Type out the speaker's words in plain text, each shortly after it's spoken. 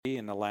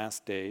the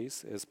last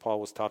days, as Paul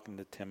was talking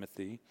to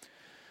Timothy,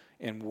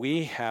 and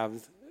we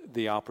have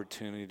the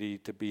opportunity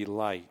to be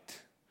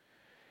light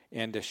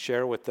and to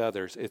share with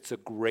others. It's a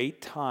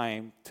great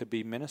time to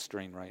be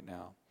ministering right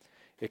now.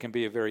 It can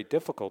be a very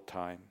difficult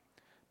time,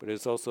 but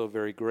it's also a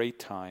very great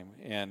time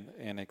and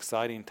an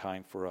exciting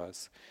time for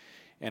us.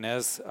 And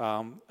as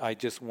I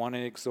just want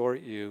to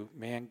exhort you,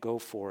 man, go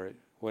for it.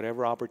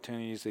 Whatever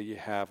opportunities that you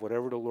have,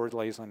 whatever the Lord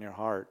lays on your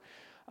heart,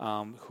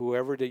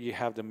 whoever that you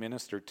have to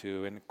minister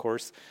to. And of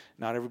course,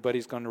 not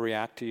everybody's going to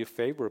react to you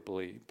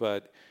favorably,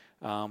 but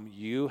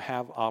you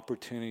have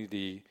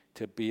opportunity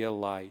to be a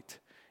light.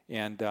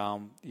 And,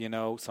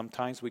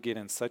 sometimes we get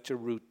in such a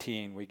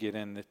routine. We get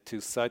into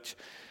such,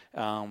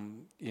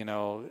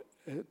 to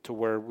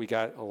where we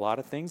got a lot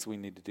of things we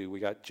need to do. We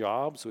got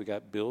jobs. We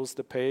got bills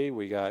to pay.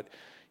 We got,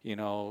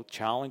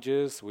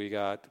 challenges. We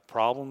got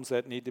problems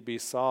that need to be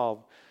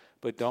solved.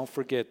 But don't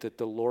forget that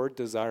the Lord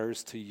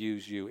desires to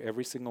use you,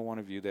 every single one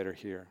of you that are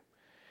here.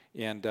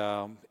 And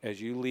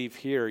as you leave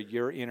here,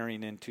 you're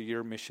entering into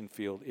your mission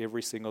field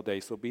every single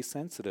day. So be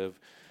sensitive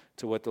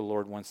to what the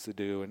Lord wants to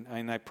do.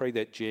 And I pray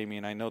that Jamie,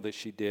 and I know that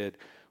she did,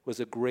 was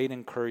a great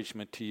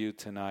encouragement to you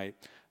tonight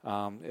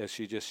as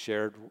she just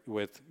shared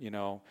with,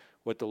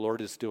 what the Lord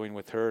is doing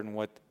with her and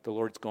what the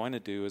Lord's going to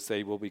do as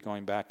they will be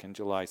going back in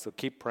July. So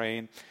keep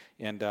praying,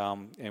 and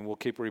we'll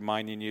keep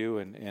reminding you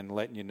and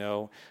letting you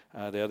know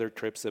the other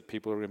trips that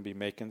people are going to be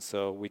making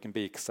so we can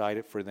be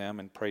excited for them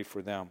and pray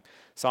for them.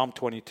 Psalm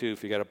 22,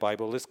 if you got a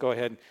Bible, let's go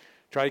ahead and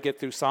try to get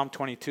through Psalm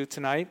 22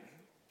 tonight.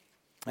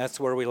 That's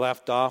where we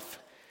left off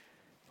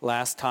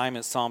last time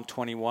at Psalm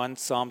 21.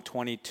 Psalm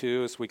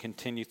 22 as we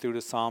continue through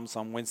the Psalms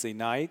on Wednesday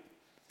night.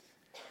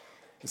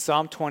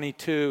 Psalm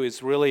 22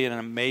 is really an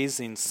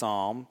amazing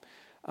psalm.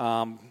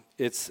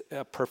 It's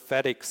a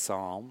prophetic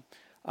psalm.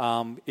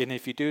 And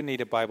if you do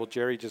need a Bible,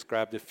 Jerry just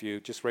grabbed a few.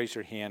 Just raise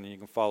your hand and you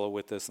can follow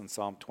with us in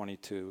Psalm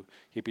 22.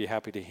 He'd be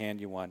happy to hand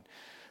you one.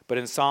 But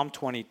in Psalm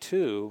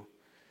 22,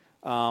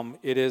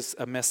 it is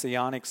a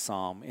messianic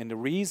psalm. And the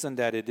reason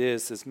that it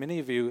is, as many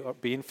of you are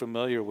being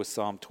familiar with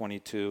Psalm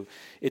 22,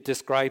 it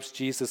describes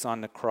Jesus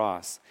on the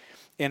cross.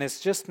 And it's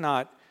just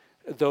not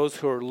those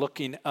who are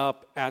looking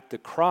up at the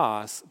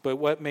cross, but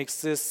what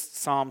makes this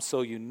psalm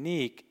so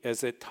unique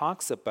as it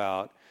talks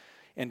about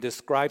and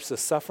describes the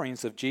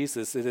sufferings of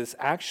Jesus, it is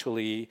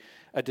actually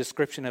a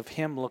description of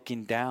him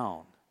looking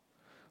down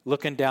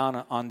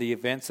on the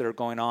events that are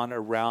going on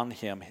around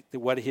him,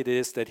 what it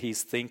is that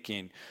he's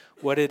thinking,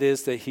 what it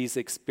is that he's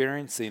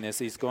experiencing as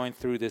he's going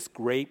through this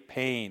great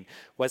pain,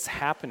 what's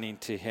happening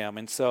to him.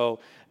 And so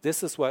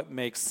this is what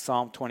makes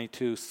Psalm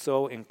 22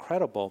 so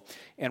incredible.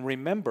 And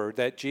remember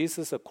that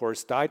Jesus, of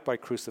course, died by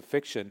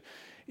crucifixion.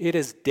 It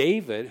is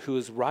David who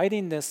is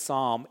writing this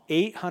psalm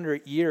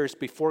 800 years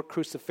before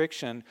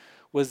crucifixion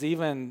was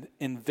even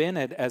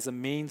invented as a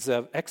means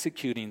of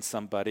executing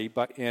somebody,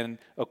 and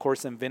of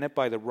course invented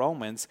by the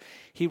Romans.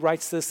 He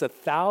writes this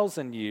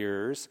 1,000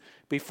 years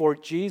before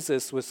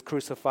Jesus was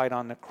crucified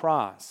on the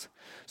cross.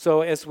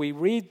 So as we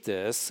read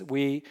this,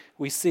 we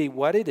see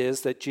what it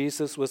is that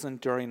Jesus was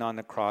enduring on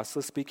the cross.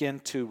 Let's begin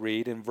to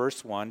read in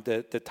verse 1.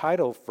 The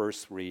title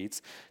first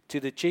reads, "To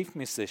the chief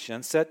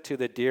musician, set to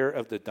the deer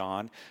of the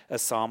dawn, a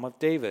psalm of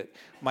David.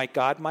 My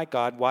God,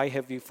 why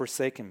have you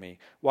forsaken me?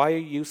 Why are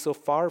you so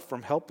far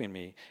from helping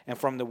me and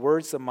from the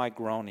words of my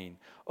groaning?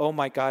 Oh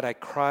my God, I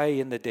cry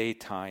in the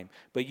daytime,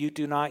 but you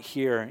do not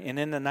hear, and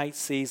in the night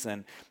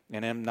season,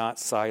 and am not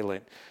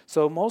silent."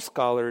 So most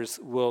scholars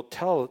will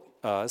tell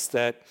us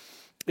that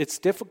it's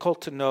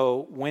difficult to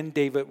know when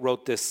David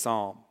wrote this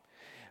psalm.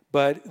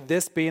 But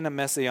this being a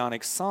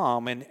messianic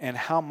psalm and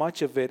how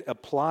much of it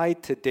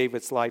applied to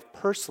David's life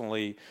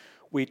personally,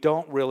 we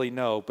don't really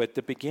know. But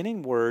the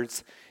beginning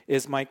words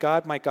is, my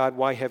God,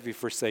 why have you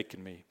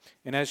forsaken me?"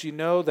 And as you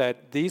know,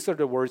 that these are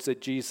the words that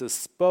Jesus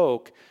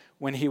spoke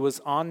when he was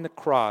on the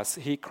cross.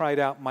 He cried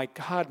out, my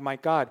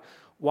God,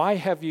 why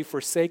have you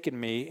forsaken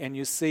me? And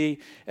you see,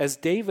 as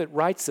David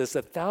writes this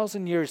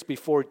 1,000 years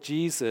before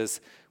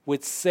Jesus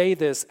would say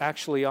this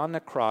actually on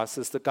the cross,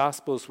 as the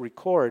Gospels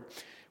record,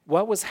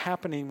 what was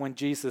happening when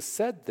Jesus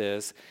said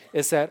this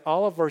is that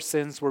all of our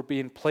sins were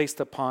being placed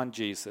upon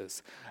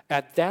Jesus.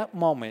 At that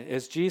moment,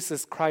 as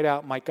Jesus cried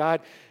out, my God,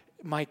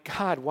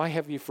 why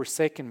have you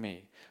forsaken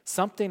me?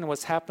 Something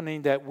was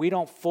happening that we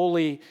don't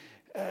fully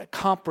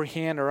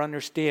comprehend or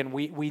understand.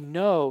 We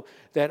know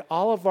that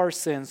all of our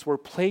sins were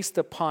placed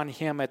upon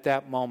him at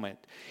that moment.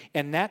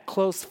 And that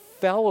close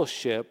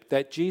fellowship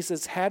that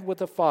Jesus had with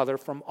the Father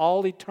from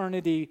all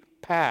eternity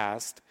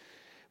past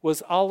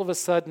was all of a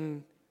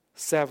sudden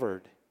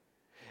severed.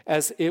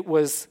 As it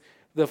was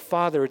the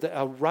Father,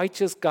 a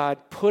righteous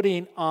God,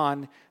 putting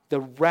on the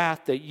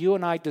wrath that you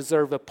and I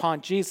deserve upon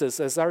Jesus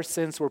as our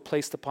sins were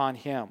placed upon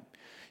him.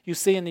 You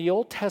see, in the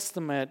Old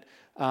Testament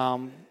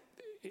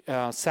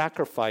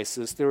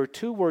sacrifices, there were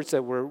two words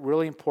that were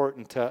really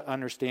important to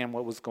understand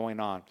what was going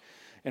on.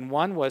 And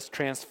one was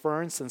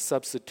transference and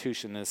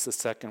substitution is the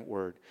second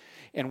word.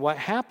 And what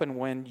happened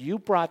when you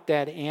brought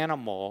that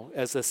animal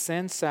as a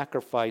sin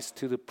sacrifice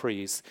to the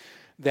priest,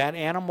 that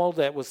animal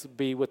that was to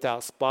be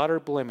without spot or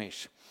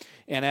blemish,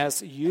 And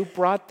as you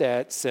brought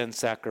that sin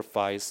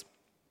sacrifice,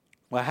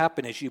 what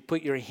happened is you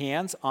put your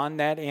hands on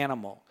that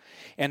animal,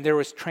 and there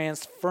was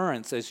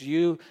transference. As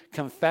you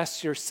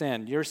confess your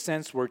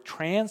sins were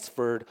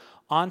transferred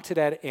onto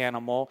that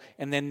animal,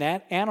 and then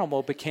that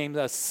animal became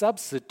a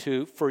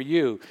substitute for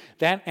you.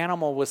 That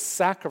animal was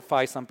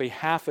sacrificed on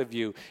behalf of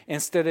you.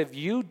 Instead of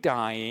you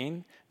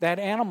dying, that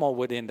animal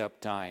would end up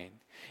dying.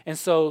 And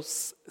so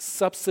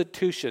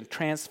substitution,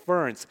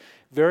 transference,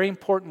 very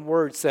important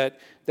words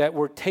that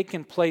were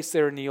taking place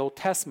there in the Old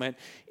Testament,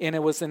 and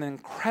it was an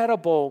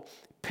incredible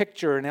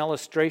picture and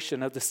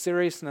illustration of the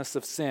seriousness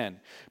of sin.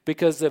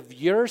 Because of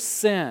your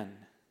sin,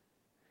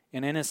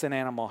 an innocent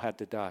animal had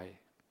to die.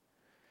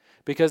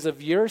 Because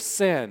of your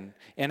sin,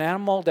 an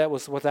animal that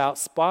was without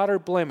spot or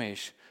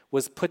blemish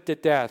was put to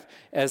death,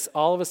 as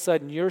all of a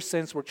sudden your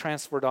sins were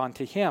transferred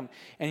onto him.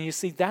 And you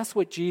see, that's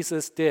what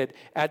Jesus did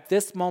at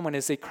this moment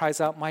as he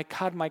cries out, my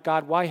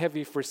God, why have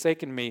you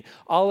forsaken me?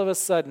 All of a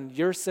sudden,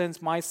 your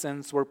sins, my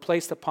sins, were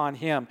placed upon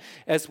him.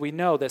 As we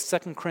know that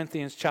 2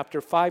 Corinthians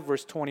chapter 5,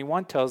 verse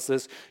 21 tells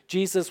us,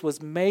 Jesus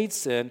was made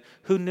sin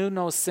who knew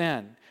no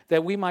sin,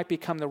 that we might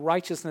become the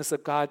righteousness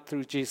of God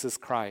through Jesus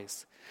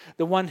Christ.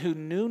 The one who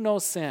knew no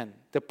sin,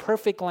 the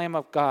perfect Lamb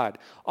of God.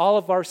 All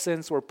of our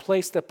sins were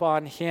placed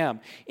upon him,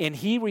 and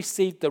he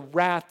received the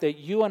wrath that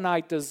you and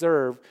I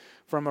deserve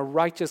from a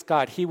righteous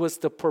God. He was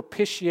the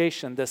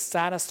propitiation, the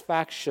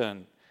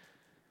satisfaction,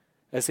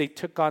 as he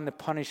took on the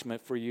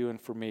punishment for you and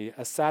for me,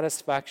 a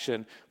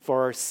satisfaction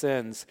for our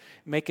sins,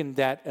 making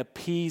that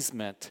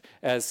appeasement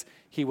as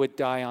he would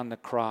die on the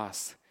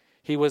cross.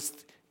 He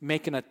was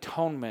making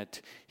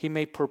atonement. He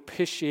made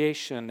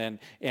propitiation,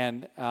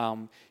 and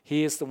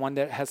he is the one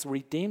that has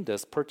redeemed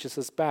us, purchased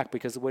us back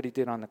because of what he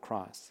did on the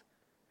cross.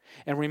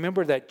 And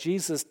remember that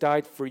Jesus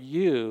died for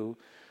you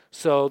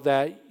so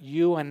that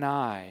you and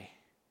I,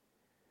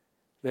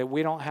 that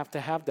we don't have to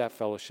have that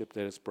fellowship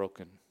that is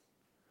broken.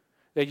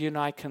 That you and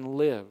I can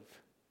live.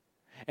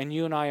 And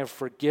you and I are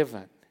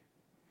forgiven.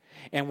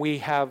 And we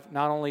have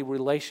not only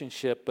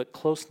relationship, but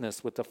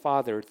closeness with the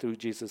Father through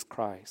Jesus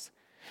Christ.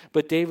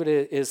 But David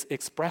is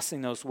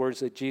expressing those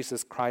words that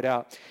Jesus cried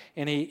out.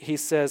 And he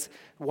says,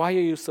 why are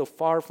you so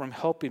far from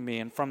helping me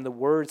and from the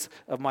words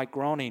of my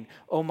groaning?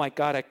 Oh my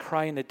God, I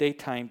cry in the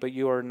daytime, but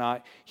you are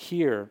not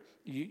here.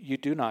 You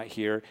do not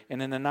hear. And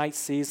in the night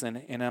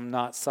season, and I'm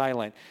not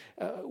silent.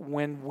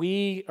 When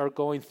we are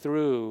going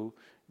through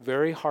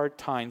very hard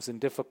times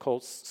and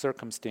difficult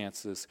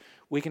circumstances,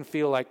 we can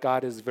feel like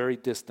God is very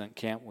distant,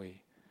 can't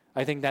we?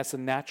 I think that's a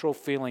natural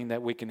feeling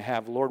that we can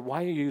have. Lord,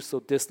 why are you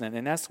so distant?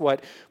 And that's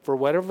what, for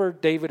whatever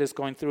David is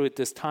going through at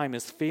this time,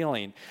 is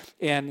feeling.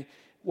 And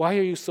why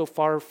are you so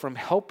far from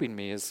helping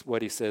me, is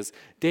what he says.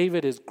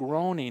 David is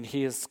groaning,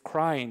 he is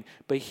crying.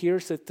 But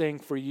here's the thing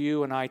for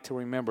you and I to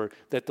remember,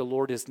 that the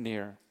Lord is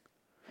near.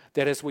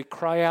 That as we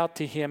cry out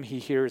to him, he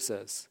hears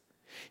us.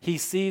 He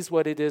sees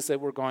what it is that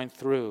we're going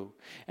through.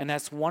 And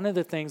that's one of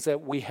the things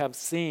that we have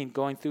seen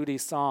going through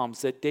these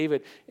Psalms, that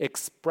David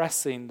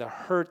expressing the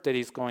hurt that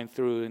he's going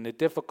through and the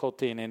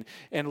difficulty.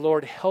 And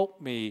Lord, help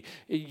me.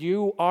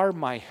 You are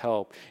my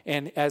help.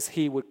 And as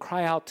he would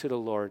cry out to the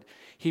Lord,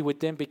 he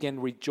would then begin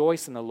to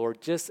rejoice in the Lord,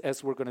 just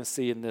as we're going to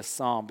see in this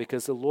psalm,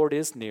 because the Lord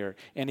is near,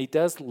 and he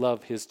does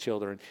love his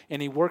children,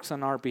 and he works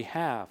on our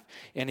behalf.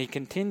 And he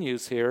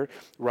continues here,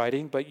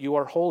 writing, but you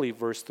are holy,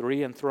 verse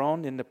 3,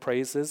 enthroned in the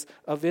praises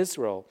of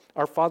Israel.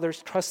 Our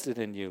fathers trusted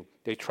in you.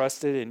 They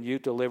trusted and you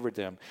delivered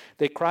them.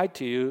 They cried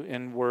to you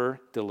and were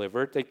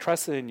delivered. They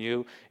trusted in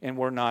you and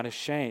were not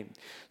ashamed.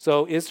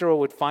 So Israel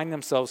would find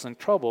themselves in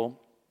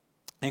trouble,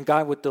 and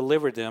God would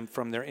deliver them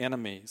from their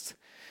enemies.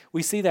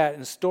 We see that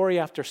in story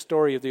after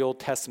story of the Old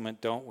Testament,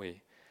 don't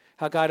we?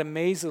 How God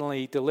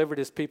amazingly delivered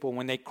his people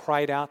when they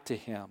cried out to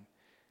him.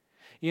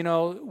 You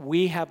know,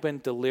 we have been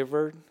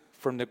delivered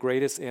from the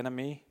greatest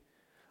enemy.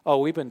 Oh,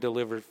 we've been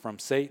delivered from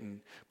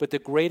Satan. But the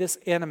greatest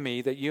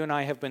enemy that you and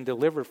I have been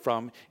delivered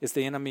from is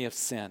the enemy of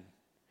sin.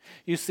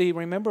 You see,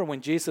 remember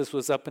when Jesus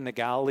was up in the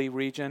Galilee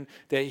region,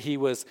 that he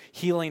was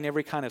healing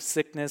every kind of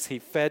sickness. He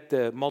fed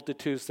the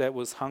multitudes that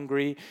was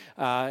hungry,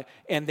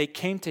 and they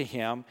came to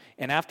him.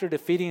 And after the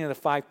feeding of the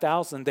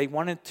 5,000, they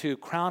wanted to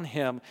crown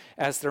him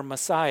as their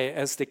Messiah,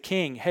 as the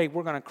king. Hey,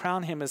 we're going to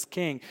crown him as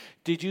king.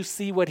 Did you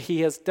see what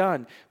he has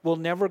done? We'll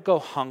never go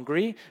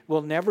hungry.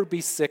 We'll never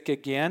be sick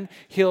again.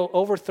 He'll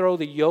overthrow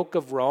the yoke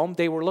of Rome.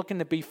 They were looking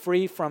to be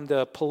free from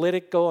the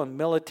political and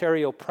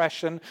military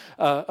oppression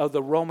of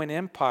the Roman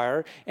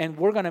Empire. And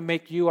we're going to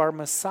make you our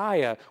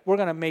Messiah. We're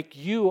going to make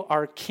you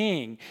our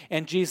king.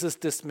 And Jesus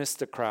dismissed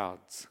the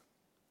crowds.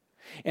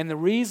 And the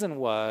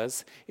reason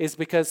is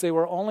because they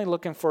were only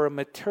looking for a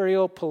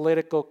material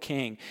political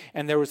king.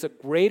 And there was a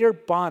greater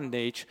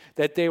bondage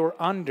that they were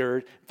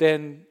under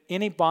than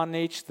any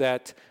bondage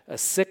that a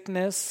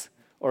sickness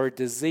or a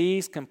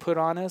disease can put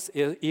on us,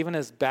 even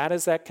as bad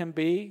as that can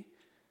be,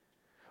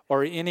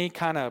 or any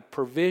kind of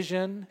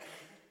provision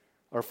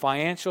or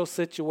financial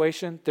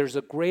situation. There's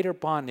a greater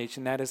bondage,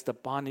 and that is the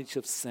bondage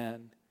of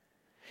sin.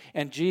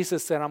 And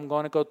Jesus said, I'm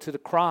going to go to the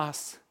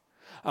cross.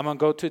 I'm going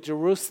to go to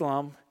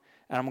Jerusalem,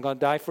 and I'm going to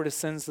die for the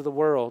sins of the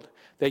world,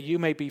 that you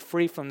may be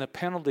free from the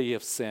penalty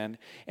of sin.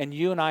 And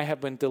you and I have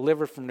been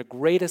delivered from the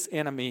greatest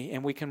enemy,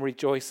 and we can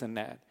rejoice in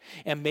that.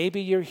 And maybe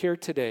you're here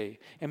today,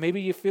 and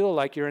maybe you feel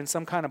like you're in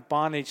some kind of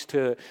bondage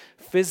to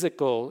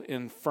physical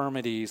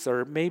infirmities,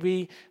 or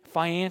maybe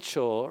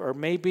financial, or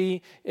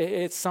maybe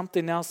it's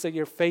something else that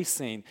you're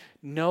facing.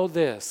 Know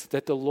this,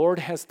 that the Lord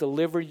has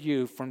delivered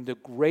you from the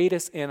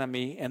greatest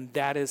enemy, and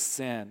that is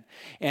sin.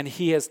 And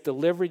he has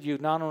delivered you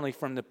not only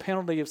from the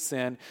penalty of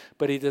sin,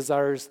 but he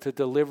desires to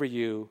deliver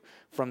you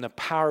from the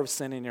power of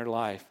sin in your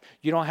life.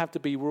 You don't have to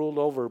be ruled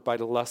over by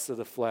the lust of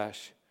the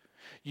flesh.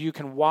 You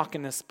can walk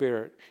in the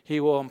Spirit. He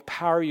will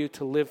empower you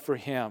to live for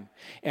him.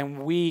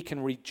 And we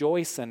can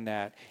rejoice in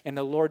that. And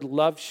the Lord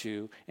loves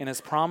you, and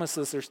his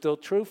promises are still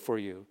true for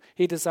you.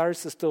 He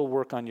desires to still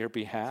work on your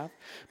behalf.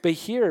 But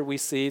here we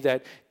see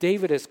that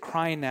David is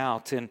crying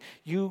out, and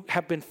you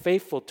have been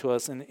faithful to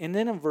us. And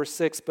then in verse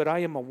 6, but I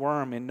am a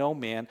worm and no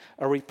man,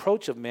 a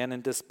reproach of men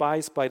and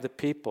despised by the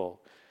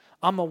people.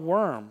 I'm a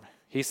worm,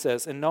 he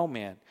says, and no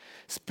man.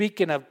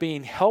 Speaking of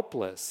being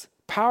helpless,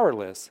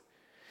 powerless,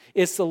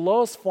 it's the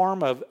lowest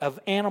form of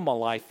animal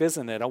life,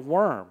 isn't it? A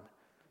worm.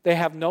 They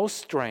have no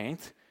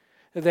strength.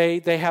 They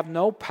have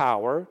no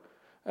power.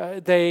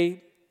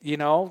 They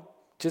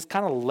just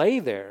kind of lay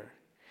there.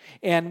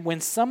 And when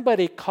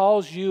somebody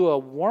calls you a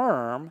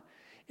worm,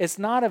 it's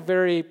not a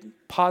very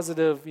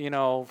positive,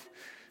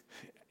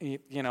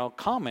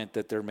 comment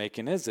that they're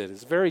making, is it?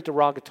 It's a very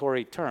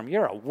derogatory term.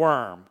 You're a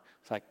worm.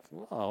 It's like,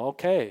 oh,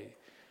 okay.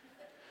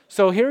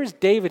 So here's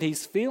David.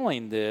 He's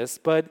feeling this,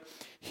 but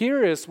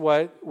here is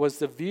what was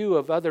the view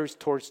of others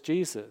towards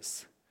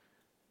Jesus.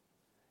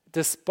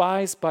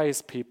 Despised by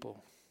his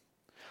people.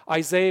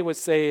 Isaiah would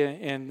say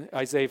in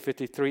Isaiah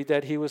 53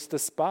 that he was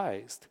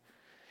despised.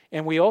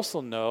 And we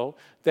also know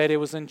that it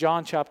was in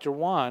John chapter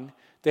 1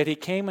 that he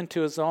came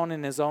into his own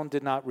and his own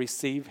did not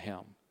receive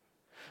him.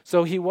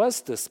 So he was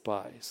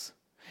despised.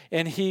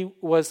 And he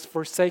was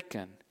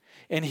forsaken.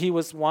 And he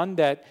was one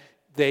that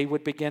they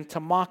would begin to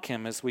mock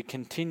him, as we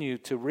continue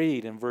to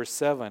read in verse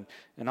 7.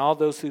 And all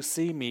those who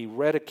see me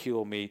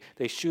ridicule me.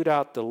 They shoot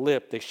out the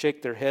lip. They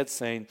shake their heads,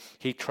 saying,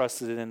 he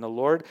trusted in the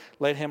Lord.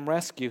 Let him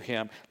rescue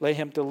him. Let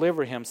him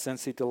deliver him,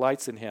 since he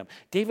delights in him.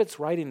 David's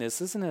writing this.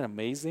 Isn't it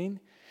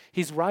amazing?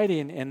 He's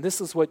writing, and this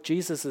is what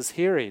Jesus is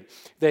hearing.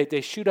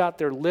 They shoot out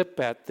their lip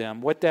at them.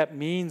 What that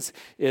means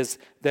is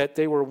that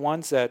they were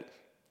ones that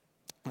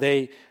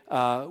they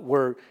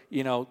were,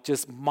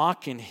 just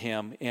mocking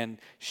him. And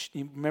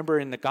remember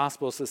in the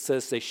Gospels it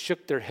says they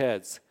shook their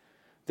heads.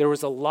 There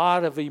was a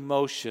lot of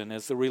emotion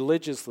as the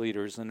religious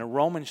leaders and the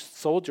Roman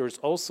soldiers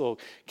also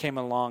came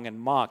along and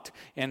mocked.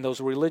 And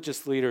those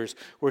religious leaders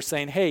were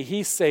saying, hey,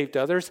 he saved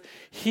others.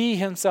 He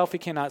himself, he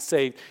cannot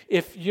save.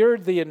 If you're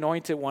the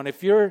anointed one,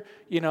 if you're,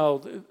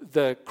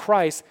 the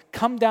Christ,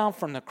 come down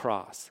from the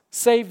cross.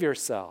 Save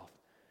yourself.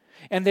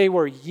 And they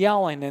were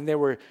yelling, and they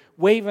were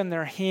waving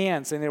their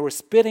hands, and they were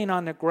spitting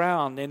on the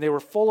ground, and they were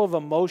full of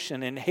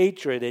emotion and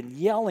hatred and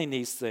yelling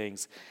these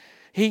things.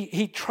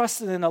 He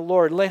trusted in the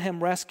Lord. Let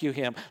him rescue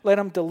him. Let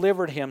him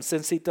deliver him,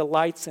 since he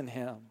delights in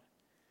him.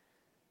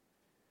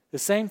 The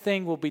same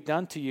thing will be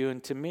done to you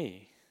and to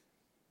me.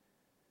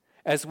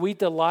 As we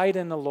delight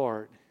in the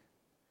Lord,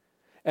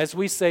 as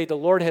we say, the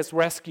Lord has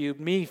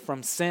rescued me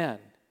from sin,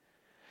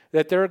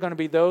 that there are going to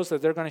be those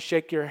that they're going to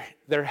shake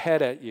their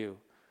head at you.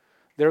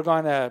 They're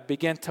going to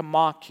begin to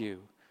mock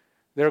you.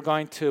 They're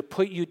going to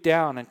put you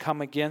down and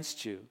come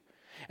against you.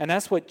 And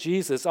that's what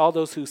Jesus, all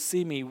those who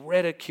see me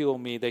ridicule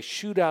me. They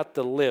shoot out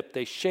the lip.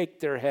 They shake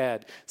their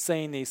head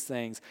saying these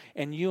things.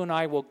 And you and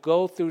I will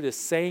go through the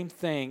same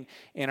thing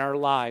in our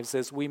lives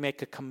as we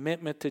make a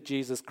commitment to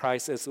Jesus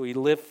Christ, as we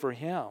live for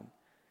him.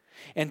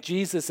 And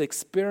Jesus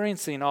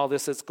experiencing all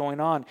this that's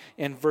going on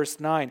in verse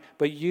 9.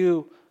 But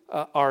you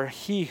are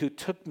he who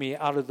took me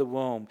out of the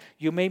womb.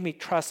 You made me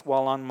trust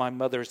while on my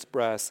mother's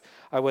breast.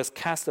 I was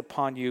cast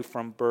upon you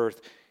from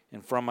birth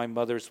and from my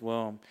mother's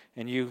womb,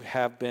 and you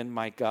have been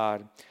my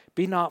God.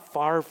 Be not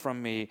far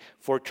from me,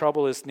 for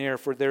trouble is near,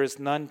 for there is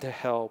none to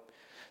help.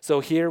 So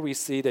here we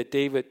see that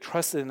David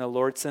trusted in the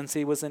Lord since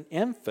he was an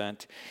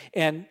infant,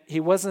 and he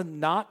wasn't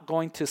not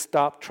going to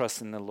stop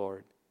trusting the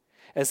Lord.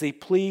 As he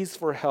pleads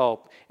for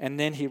help, and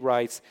then he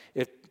writes,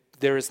 if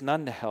there is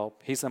none to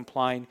help, he's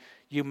implying,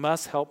 you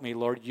must help me,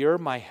 Lord. You're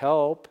my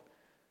help.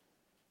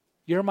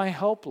 You're my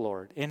help,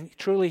 Lord. And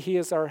truly, he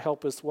is our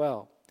help as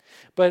well.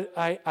 But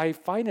I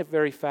find it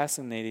very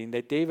fascinating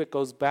that David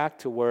goes back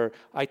to where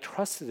I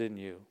trusted in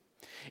you.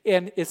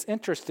 And it's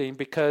interesting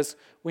because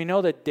we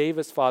know that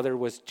David's father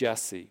was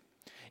Jesse.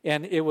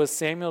 And it was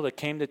Samuel that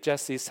came to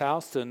Jesse's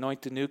house to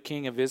anoint the new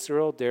king of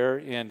Israel there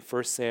in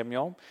 1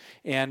 Samuel.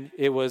 And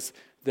it was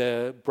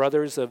the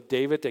brothers of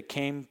David that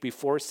came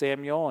before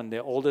Samuel, and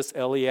the oldest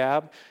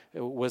Eliab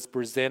was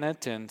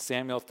presented, and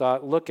Samuel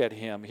thought, look at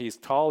him. He's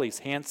tall, he's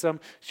handsome.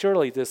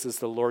 Surely this is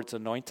the Lord's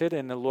anointed.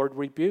 And the Lord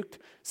rebuked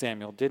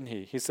Samuel, didn't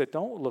he? He said,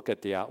 don't look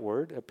at the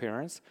outward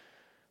appearance,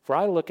 for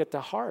I look at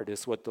the heart,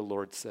 is what the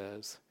Lord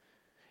says.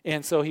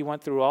 And so he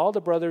went through all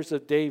the brothers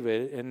of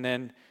David, and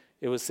then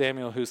it was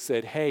Samuel who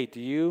said, hey, do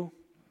you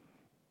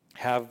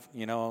have,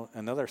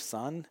 another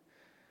son?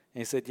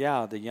 And he said,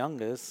 yeah, the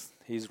youngest.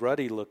 He's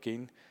ruddy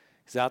looking.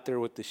 He's out there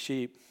with the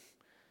sheep.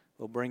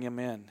 We'll bring him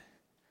in.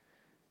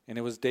 And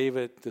it was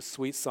David, the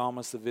sweet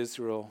psalmist of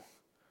Israel,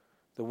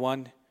 the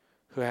one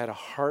who had a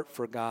heart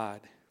for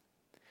God.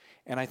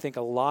 And I think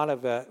a lot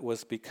of it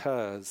was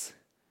because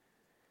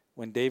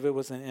when David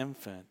was an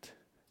infant,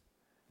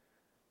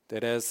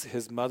 that as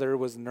his mother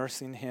was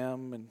nursing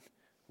him and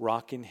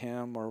rocking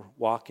him or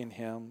walking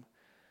him,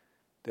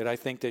 that I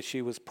think that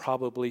she was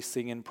probably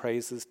singing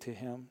praises to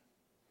him.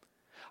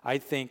 I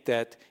think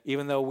that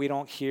even though we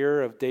don't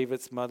hear of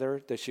David's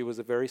mother, that she was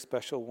a very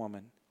special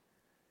woman.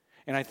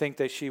 And I think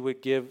that she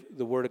would give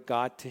the word of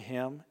God to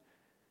him,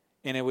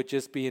 and it would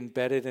just be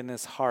embedded in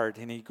his heart.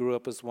 And he grew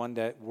up as one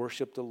that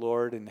worshiped the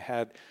Lord and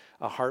had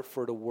a heart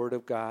for the word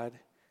of God.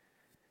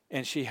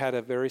 And she had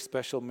a very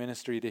special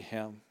ministry to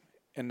him.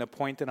 And the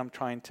point that I'm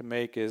trying to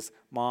make is,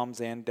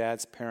 moms and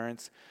dads,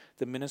 parents,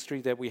 the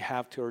ministry that we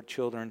have to our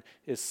children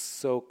is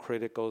so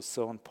critical,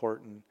 so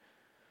important,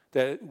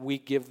 that we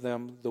give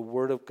them the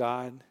word of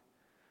God,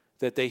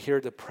 that they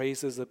hear the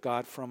praises of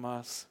God from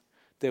us,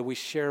 that we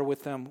share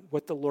with them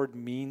what the Lord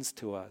means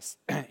to us,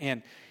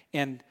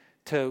 and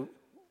to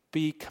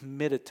be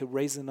committed to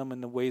raising them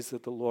in the ways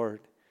of the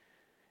Lord.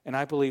 And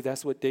I believe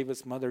that's what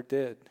David's mother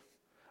did.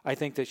 I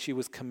think that she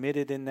was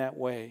committed in that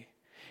way.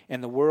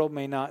 And the world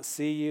may not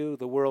see you.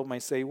 The world may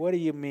say, what do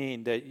you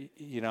mean that,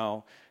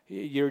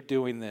 you're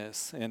doing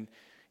this? And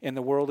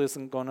the world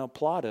isn't going to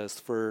applaud us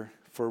for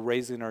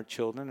raising our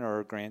children or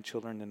our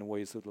grandchildren in the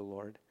ways of the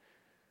Lord.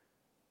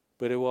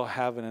 But it will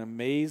have an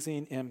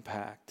amazing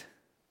impact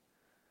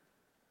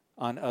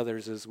on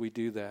others as we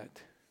do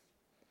that.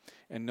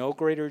 And no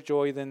greater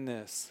joy than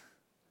this,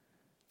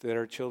 that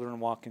our children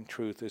walk in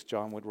truth, as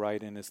John would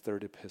write in his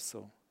third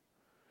epistle.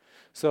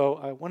 So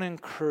I want to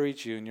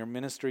encourage you in your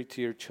ministry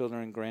to your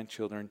children and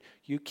grandchildren.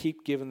 You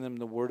keep giving them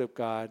the word of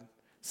God,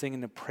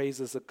 singing the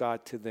praises of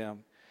God to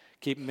them.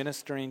 Keep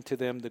ministering to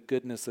them the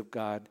goodness of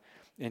God.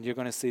 And you're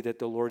going to see that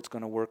the Lord's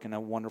going to work in a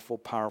wonderful,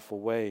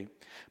 powerful way.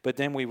 But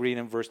then we read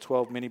in verse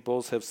 12, many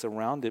bulls have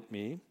surrounded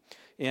me,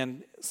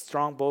 and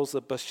strong bulls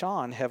of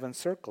Bashan have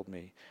encircled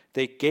me.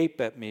 They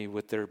gape at me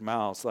with their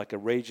mouths like a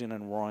raging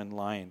and roaring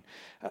lion.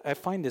 I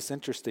find this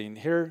interesting.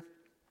 Here,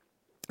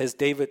 as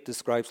David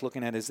describes,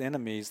 looking at his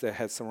enemies that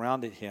had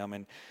surrounded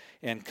him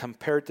and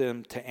compared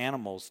them to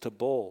animals, to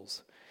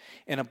bulls.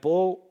 And a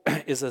bull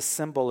is a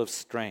symbol of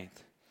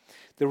strength.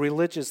 The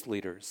religious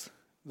leaders,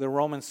 the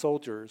Roman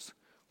soldiers,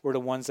 were the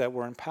ones that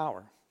were in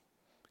power.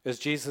 As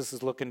Jesus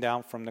is looking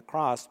down from the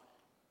cross,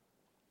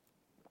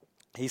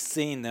 he's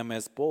seeing them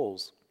as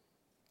bulls.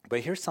 But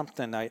here's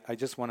something I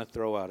just want to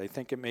throw out. I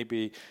think it may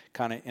be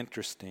kind of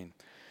interesting.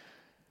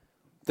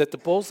 That the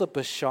bulls of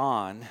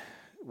Bashan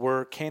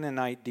were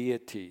Canaanite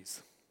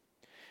deities.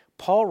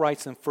 Paul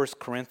writes in 1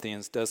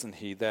 Corinthians, doesn't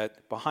he,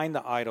 that behind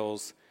the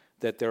idols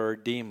that there are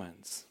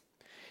demons.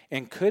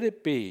 And could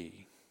it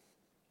be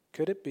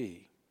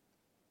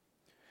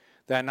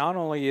that not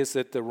only is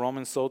it the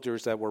Roman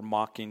soldiers that were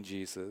mocking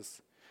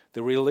Jesus,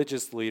 the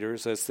religious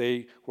leaders, as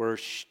they were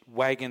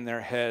wagging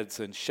their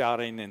heads and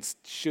shouting and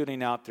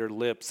shooting out their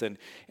lips and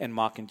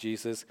mocking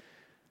Jesus,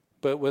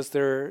 but was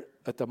there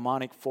a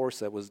demonic force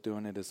that was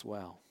doing it as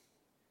well?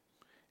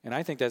 And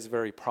I think that's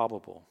very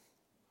probable,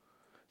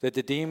 that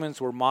the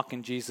demons were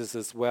mocking Jesus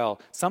as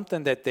well.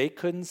 Something that they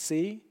couldn't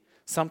see,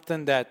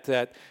 something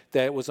that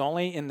was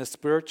only in the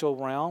spiritual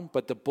realm,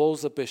 but the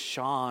bulls of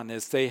Bashan,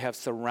 as they have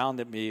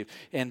surrounded me,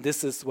 and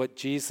this is what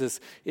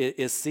Jesus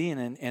is seeing,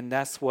 and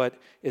that's what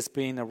is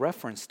being a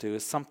reference to.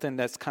 It's something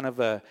that's kind of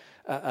a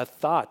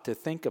thought to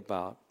think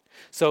about.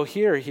 So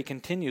here he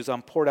continues,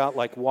 I'm poured out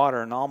like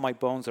water, and all my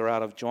bones are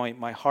out of joint.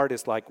 My heart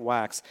is like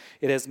wax.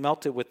 It has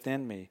melted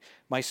within me.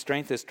 My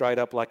strength is dried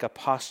up like a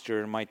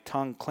potsherd, and my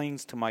tongue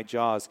clings to my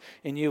jaws.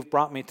 And you have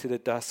brought me to the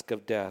dusk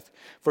of death.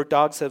 For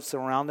dogs have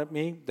surrounded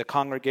me. The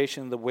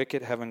congregation of the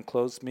wicked have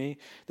enclosed me.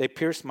 They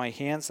pierce my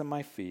hands and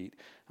my feet.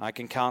 I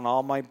can count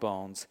all my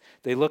bones.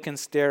 They look and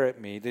stare at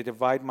me. They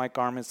divide my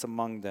garments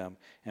among them,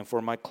 and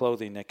for my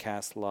clothing they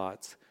cast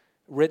lots.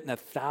 Written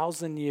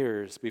 1,000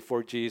 years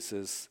before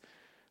Jesus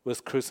was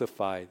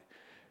crucified.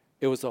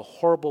 It was a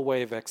horrible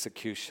way of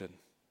execution.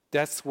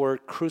 That's where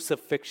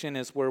crucifixion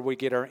is, where we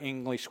get our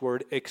English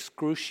word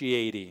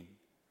excruciating.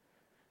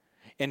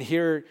 And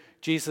here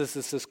Jesus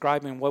is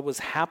describing what was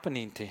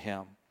happening to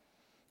him.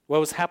 What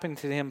was happening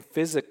to him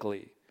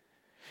physically.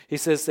 He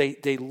says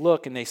they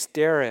look and they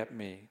stare at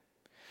me.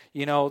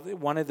 You know,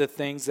 one of the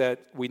things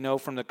that we know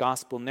from the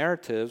gospel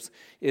narratives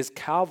is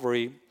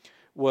Calvary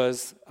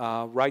was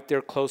right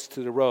there close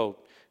to the road.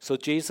 So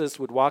Jesus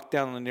would walk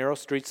down the narrow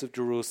streets of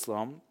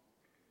Jerusalem,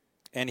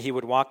 and he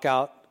would walk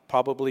out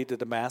probably to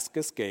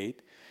Damascus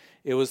Gate.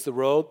 It was the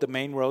road, the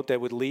main road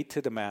that would lead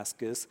to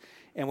Damascus.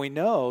 And we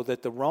know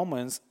that the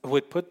Romans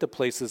would put the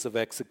places of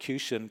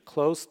execution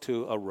close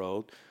to a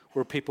road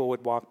where people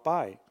would walk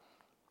by.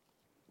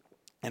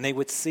 And they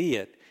would see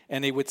it.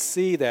 And they would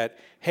see that,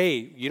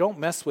 hey, you don't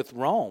mess with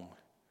Rome,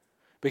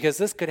 because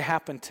this could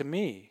happen to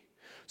me.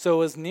 So it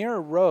was near a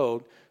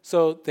road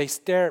So they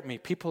stare at me.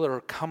 People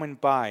are coming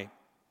by.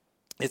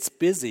 It's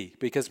busy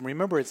because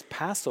remember, it's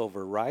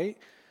Passover, right?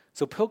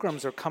 So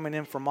pilgrims are coming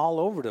in from all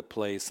over the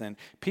place, and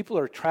people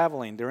are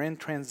traveling. They're in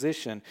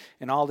transition,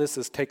 and all this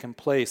is taking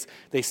place.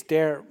 They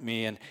stare at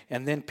me,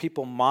 and then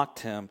people mocked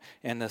him,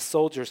 and the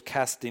soldiers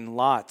casting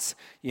lots,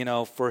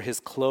 for his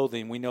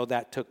clothing. We know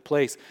that took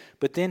place.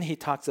 But then he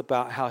talks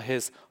about how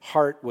his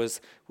heart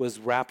was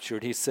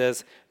raptured. He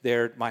says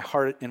there, my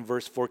heart in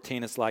verse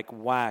 14 is like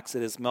wax.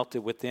 It is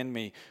melted within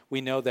me.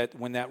 We know that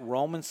when that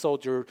Roman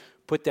soldier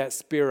put that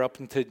spear up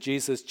into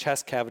Jesus'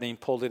 chest cavity and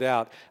pulled it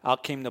out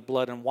came the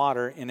blood and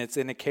water, and it's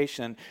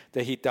indication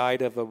that he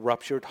died of a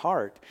ruptured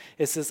heart.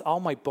 It says, all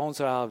my bones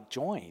are out of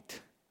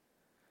joint.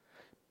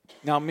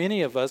 Now,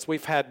 many of us,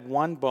 we've had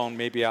one bone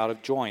maybe out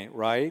of joint,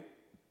 right?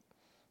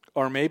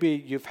 Or maybe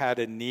you've had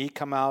a knee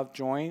come out of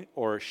joint,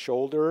 or a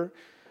shoulder,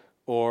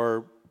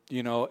 or,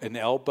 an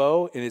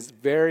elbow, and it's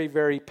very,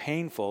 very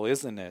painful,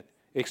 isn't it?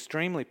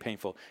 Extremely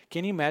painful.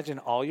 Can you imagine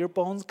all your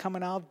bones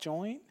coming out of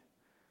joint?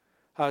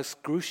 How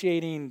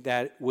excruciating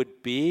that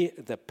would be,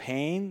 the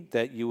pain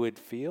that you would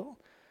feel.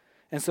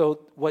 And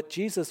so what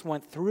Jesus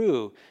went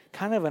through,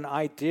 kind of an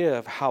idea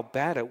of how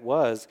bad it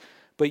was.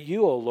 But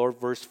you, O Lord,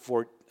 verse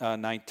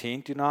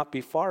 19, do not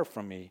be far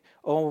from me.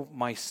 Oh,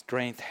 my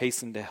strength,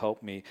 hasten to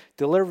help me.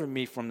 Deliver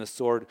me from the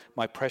sword,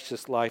 my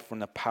precious life from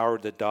the power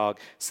of the dog.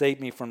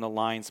 Save me from the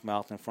lion's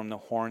mouth and from the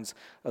horns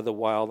of the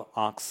wild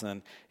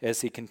oxen.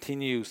 As he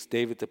continues,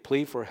 David, to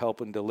plead for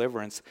help and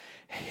deliverance.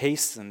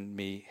 Hasten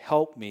me,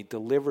 help me,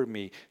 deliver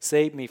me.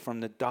 Save me from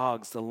the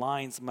dogs, the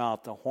lion's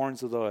mouth, the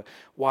horns of the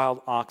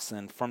wild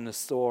oxen, from the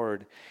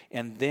sword.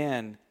 And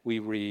then we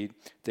read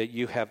that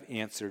you have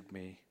answered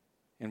me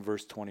in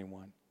verse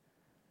 21.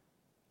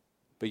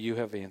 But you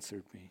have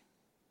answered me.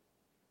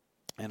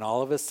 And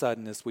all of a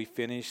sudden, as we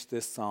finish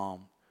this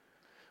psalm,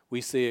 we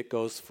see it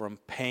goes from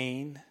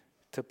pain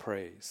to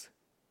praise.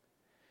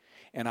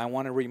 And I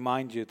want to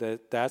remind you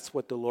that that's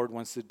what the Lord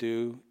wants to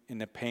do in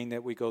the pain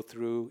that we go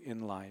through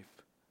in life.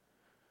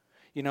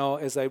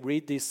 As I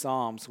read these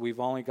psalms, we've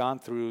only gone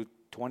through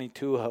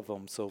 22 of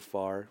them so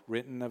far,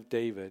 written of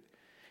David.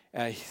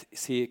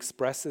 He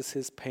expresses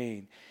his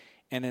pain.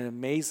 And it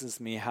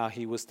amazes me how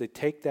he was to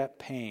take that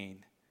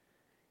pain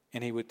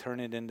and he would turn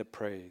it into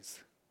praise.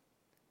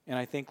 And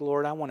I think,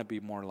 Lord, I want to be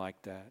more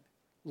like that.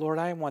 Lord,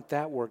 I want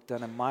that work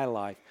done in my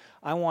life.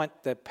 I want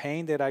the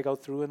pain that I go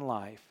through in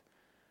life,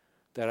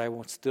 that I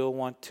would still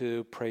want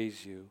to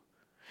praise you.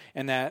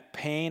 And that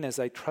pain, as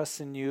I trust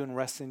in you and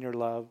rest in your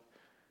love,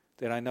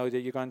 that I know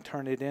that you're going to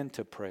turn it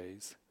into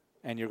praise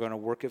and you're going to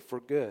work it for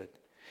good.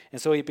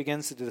 And so he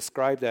begins to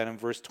describe that in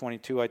verse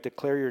 22. I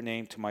declare your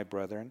name to my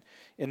brethren.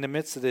 In the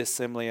midst of the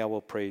assembly I will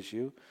praise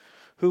you.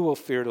 Who will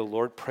fear the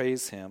Lord?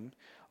 Praise him.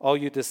 All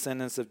you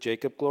descendants of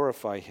Jacob,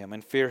 glorify him,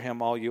 and fear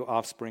him, all you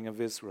offspring of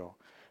Israel.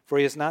 For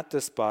he has not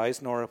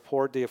despised nor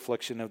abhorred the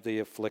affliction of the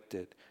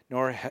afflicted,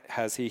 nor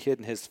has he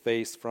hidden his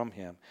face from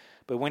him.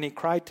 But when he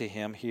cried to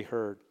him, he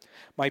heard.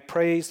 My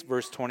praise,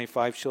 verse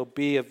 25, shall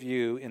be of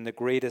you in the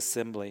great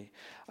assembly.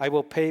 I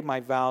will pay my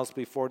vows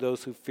before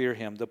those who fear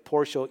him. The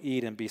poor shall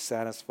eat and be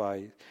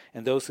satisfied,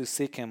 and those who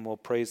seek him will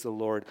praise the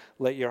Lord.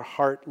 Let your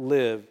heart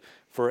live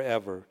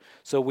forever.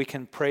 So we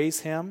can praise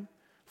him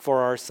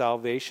for our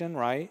salvation,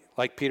 right?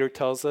 Like Peter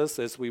tells us,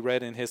 as we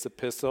read in his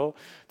epistle,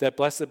 that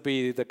blessed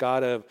be the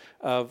God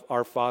of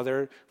our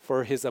Father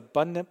for his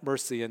abundant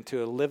mercy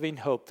into a living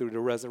hope through the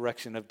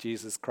resurrection of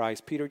Jesus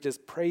Christ. Peter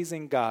just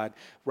praising God,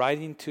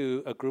 writing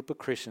to a group of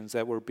Christians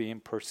that were being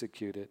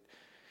persecuted.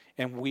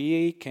 And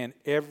we can,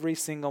 every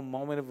single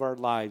moment of our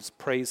lives,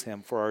 praise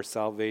him for our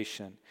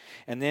salvation.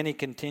 And then he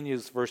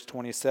continues, verse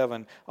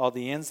 27, all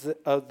the ends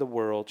of the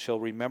world shall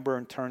remember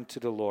and turn to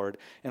the Lord,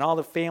 and all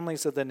the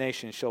families of the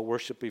nations shall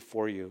worship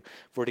before you.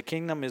 For the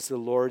kingdom is the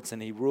Lord's,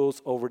 and he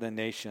rules over the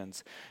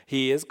nations.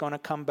 He is going to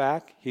come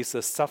back. He's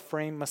a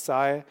suffering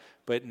Messiah,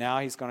 but now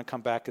he's going to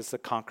come back as the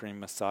conquering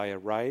Messiah,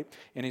 right?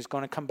 And he's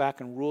going to come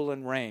back and rule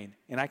and reign.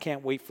 And I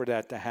can't wait for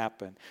that to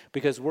happen,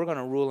 because we're going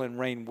to rule and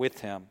reign with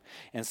him.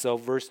 And so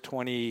verse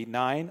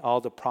 29,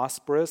 all the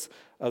prosperous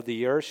of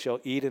the earth shall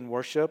eat and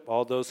worship.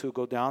 All those who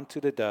go down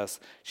to the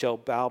dust shall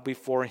bow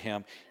before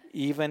him,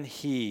 even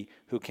he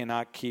who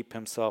cannot keep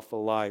himself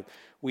alive.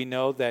 We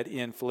know that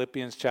in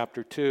Philippians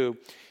chapter 2,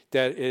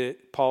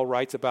 that Paul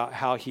writes about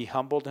how he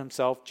humbled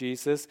himself.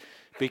 Jesus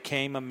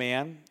became a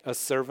man, a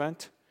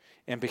servant,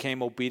 and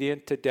became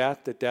obedient to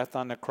the death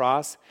on the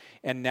cross.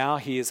 And now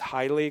he is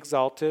highly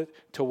exalted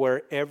to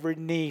where every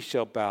knee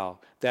shall bow,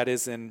 that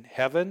is in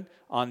heaven,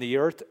 on the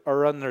earth,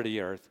 or under the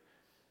earth,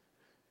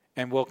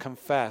 and will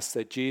confess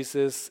that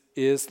Jesus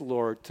is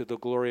Lord to the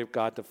glory of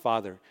God the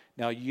Father.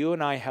 Now you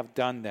and I have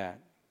done that.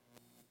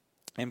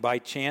 And by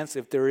chance,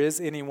 if there is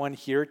anyone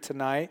here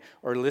tonight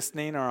or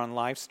listening or on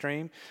live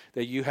stream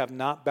that you have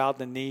not bowed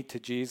the knee to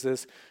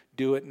Jesus,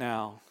 do it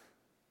now.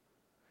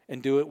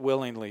 And do it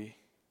willingly.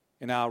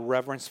 In our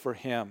reverence for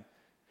him.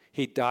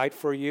 He died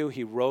for you.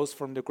 He rose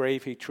from the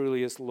grave. He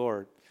truly is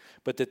Lord.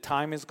 But the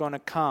time is going to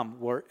come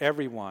where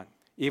everyone,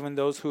 even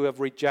those who have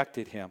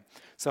rejected him.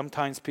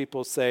 Sometimes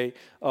people say,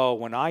 oh,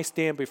 when I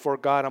stand before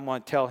God, I'm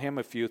going to tell him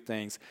a few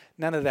things.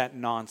 None of that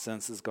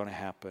nonsense is going to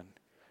happen.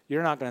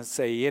 You're not going to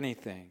say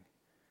anything.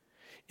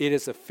 It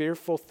is a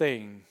fearful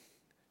thing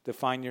to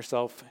find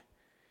yourself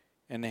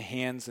in the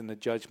hands and the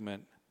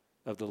judgment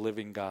of the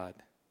living God.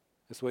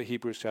 That's what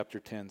Hebrews chapter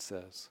 10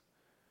 says.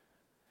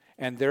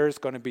 And there's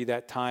going to be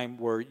that time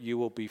where you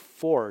will be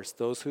forced,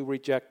 those who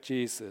reject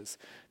Jesus,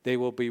 they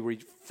will be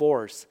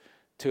forced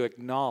to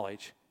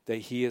acknowledge that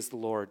he is the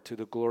Lord, to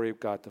the glory of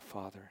God the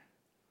Father.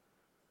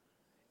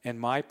 And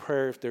my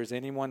prayer, if there's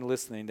anyone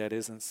listening that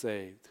isn't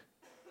saved,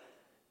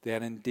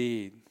 that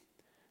indeed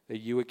that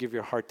you would give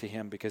your heart to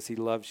him because he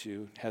loves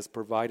you, has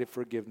provided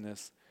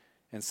forgiveness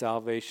and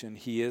salvation.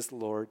 He is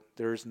Lord.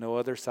 There is no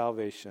other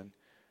salvation.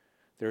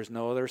 There is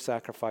no other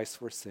sacrifice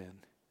for sin.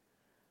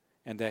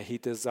 And that he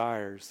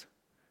desires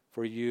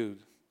for you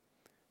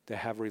to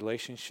have a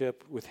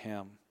relationship with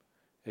him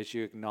as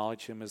you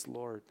acknowledge him as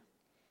Lord.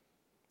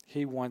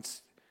 He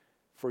wants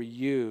for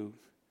you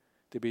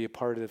to be a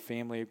part of the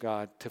family of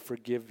God, to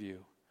forgive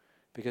you.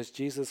 Because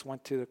Jesus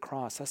went to the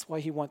cross. That's why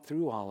he went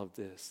through all of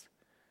this.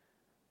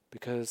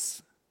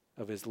 Because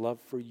of his love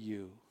for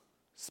you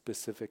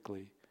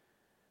specifically.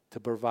 To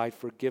provide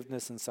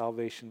forgiveness and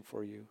salvation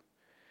for you.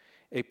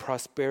 A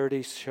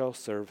prosperity shall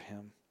serve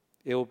him.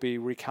 It will be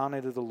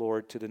recounted of the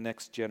Lord to the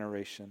next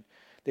generation.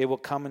 They will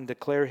come and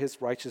declare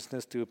his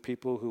righteousness to a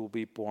people who will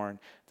be born,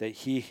 that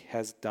he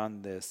has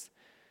done this.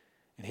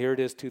 And here it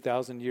is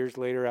 2,000 years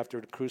later after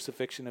the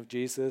crucifixion of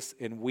Jesus,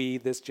 and we,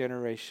 this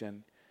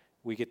generation,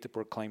 we get to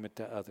proclaim it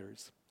to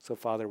others. So,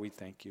 Father, we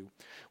thank you.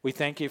 We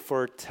thank you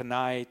for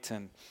tonight,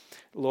 and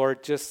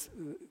Lord, just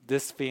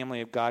this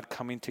family of God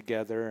coming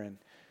together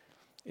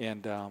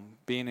and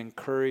being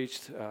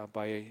encouraged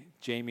by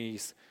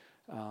Jamie's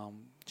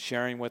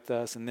sharing with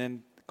us, and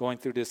then going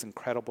through this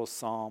incredible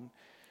psalm.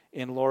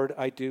 And Lord,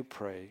 I do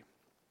pray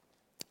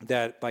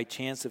that by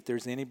chance, if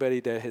there's anybody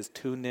that has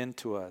tuned in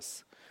to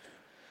us,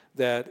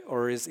 that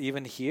or is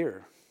even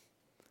here,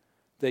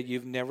 that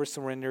you've never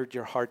surrendered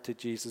your heart to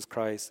Jesus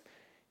Christ.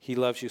 He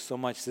loves you so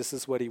much. This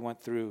is what he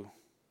went through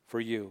for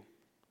you,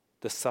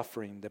 the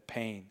suffering, the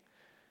pain.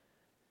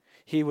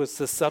 He was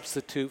the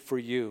substitute for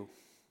you.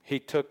 He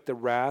took the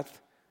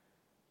wrath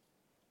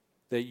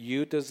that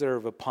you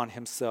deserve upon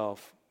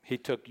himself. He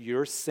took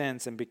your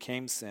sins and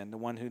became sin, the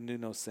one who knew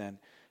no sin,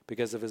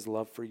 because of his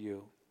love for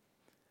you.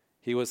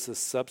 He was the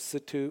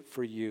substitute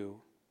for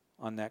you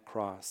on that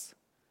cross.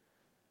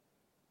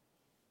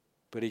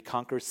 But he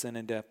conquered sin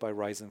and death by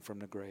rising from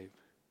the grave.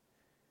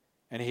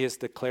 And he has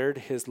declared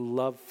his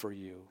love for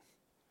you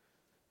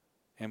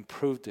and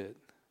proved it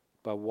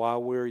by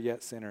while we were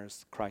yet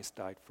sinners, Christ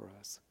died for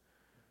us.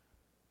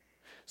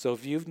 So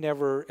if you've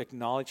never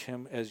acknowledged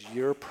him as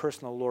your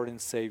personal Lord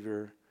and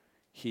Savior,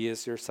 he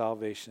is your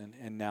salvation,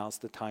 and now's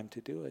the time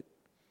to do it.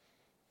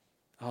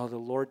 Oh, the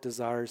Lord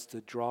desires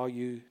to draw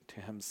you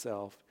to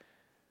himself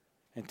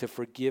and to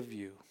forgive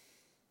you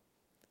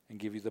and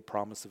give you the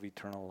promise of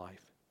eternal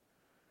life.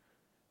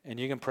 And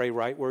you can pray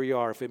right where you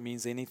are if it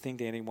means anything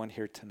to anyone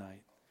here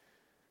tonight.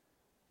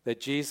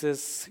 That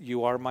Jesus,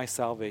 you are my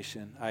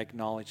salvation. I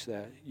acknowledge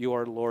that. You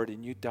are Lord,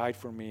 and you died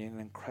for me in an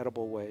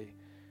incredible way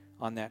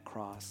on that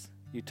cross.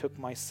 You took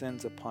my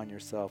sins upon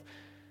yourself.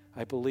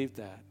 I believe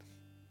that.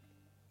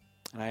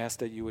 And I ask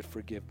that you would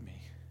forgive me.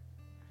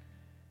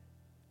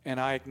 And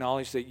I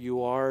acknowledge that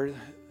you are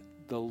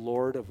the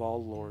Lord of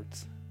all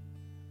lords.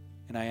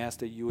 And I ask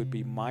that you would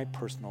be my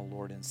personal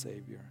Lord and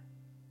Savior.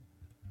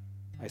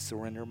 I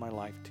surrender my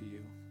life to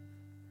you.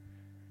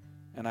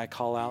 And I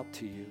call out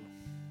to you.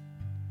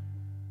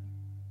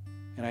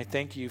 And I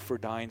thank you for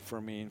dying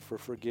for me and for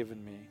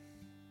forgiving me.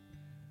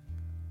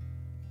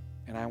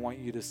 And I want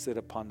you to sit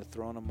upon the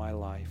throne of my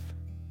life.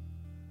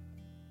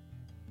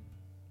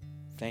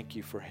 Thank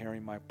you for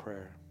hearing my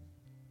prayer.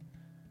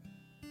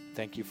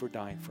 Thank you for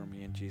dying for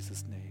me in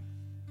Jesus' name.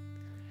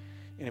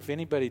 And if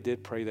anybody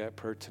did pray that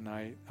prayer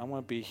tonight, I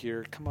want to be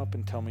here. Come up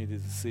and tell me the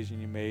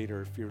decision you made,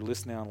 or if you're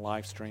listening on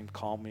live stream,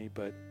 call me.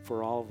 But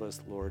for all of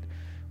us, Lord,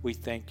 we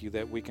thank you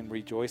that we can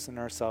rejoice in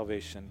our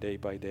salvation day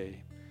by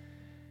day.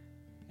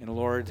 And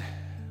Lord,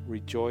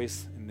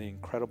 rejoice in the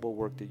incredible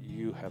work that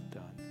you have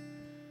done.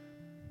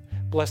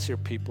 Bless your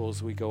people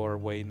as we go our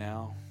way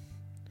now.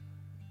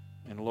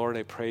 And Lord,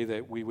 I pray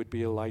that we would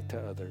be a light to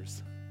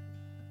others.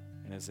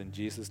 And it's in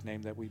Jesus'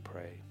 name that we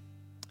pray.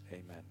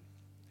 Amen.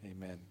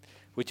 Amen.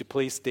 Would you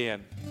please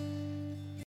stand?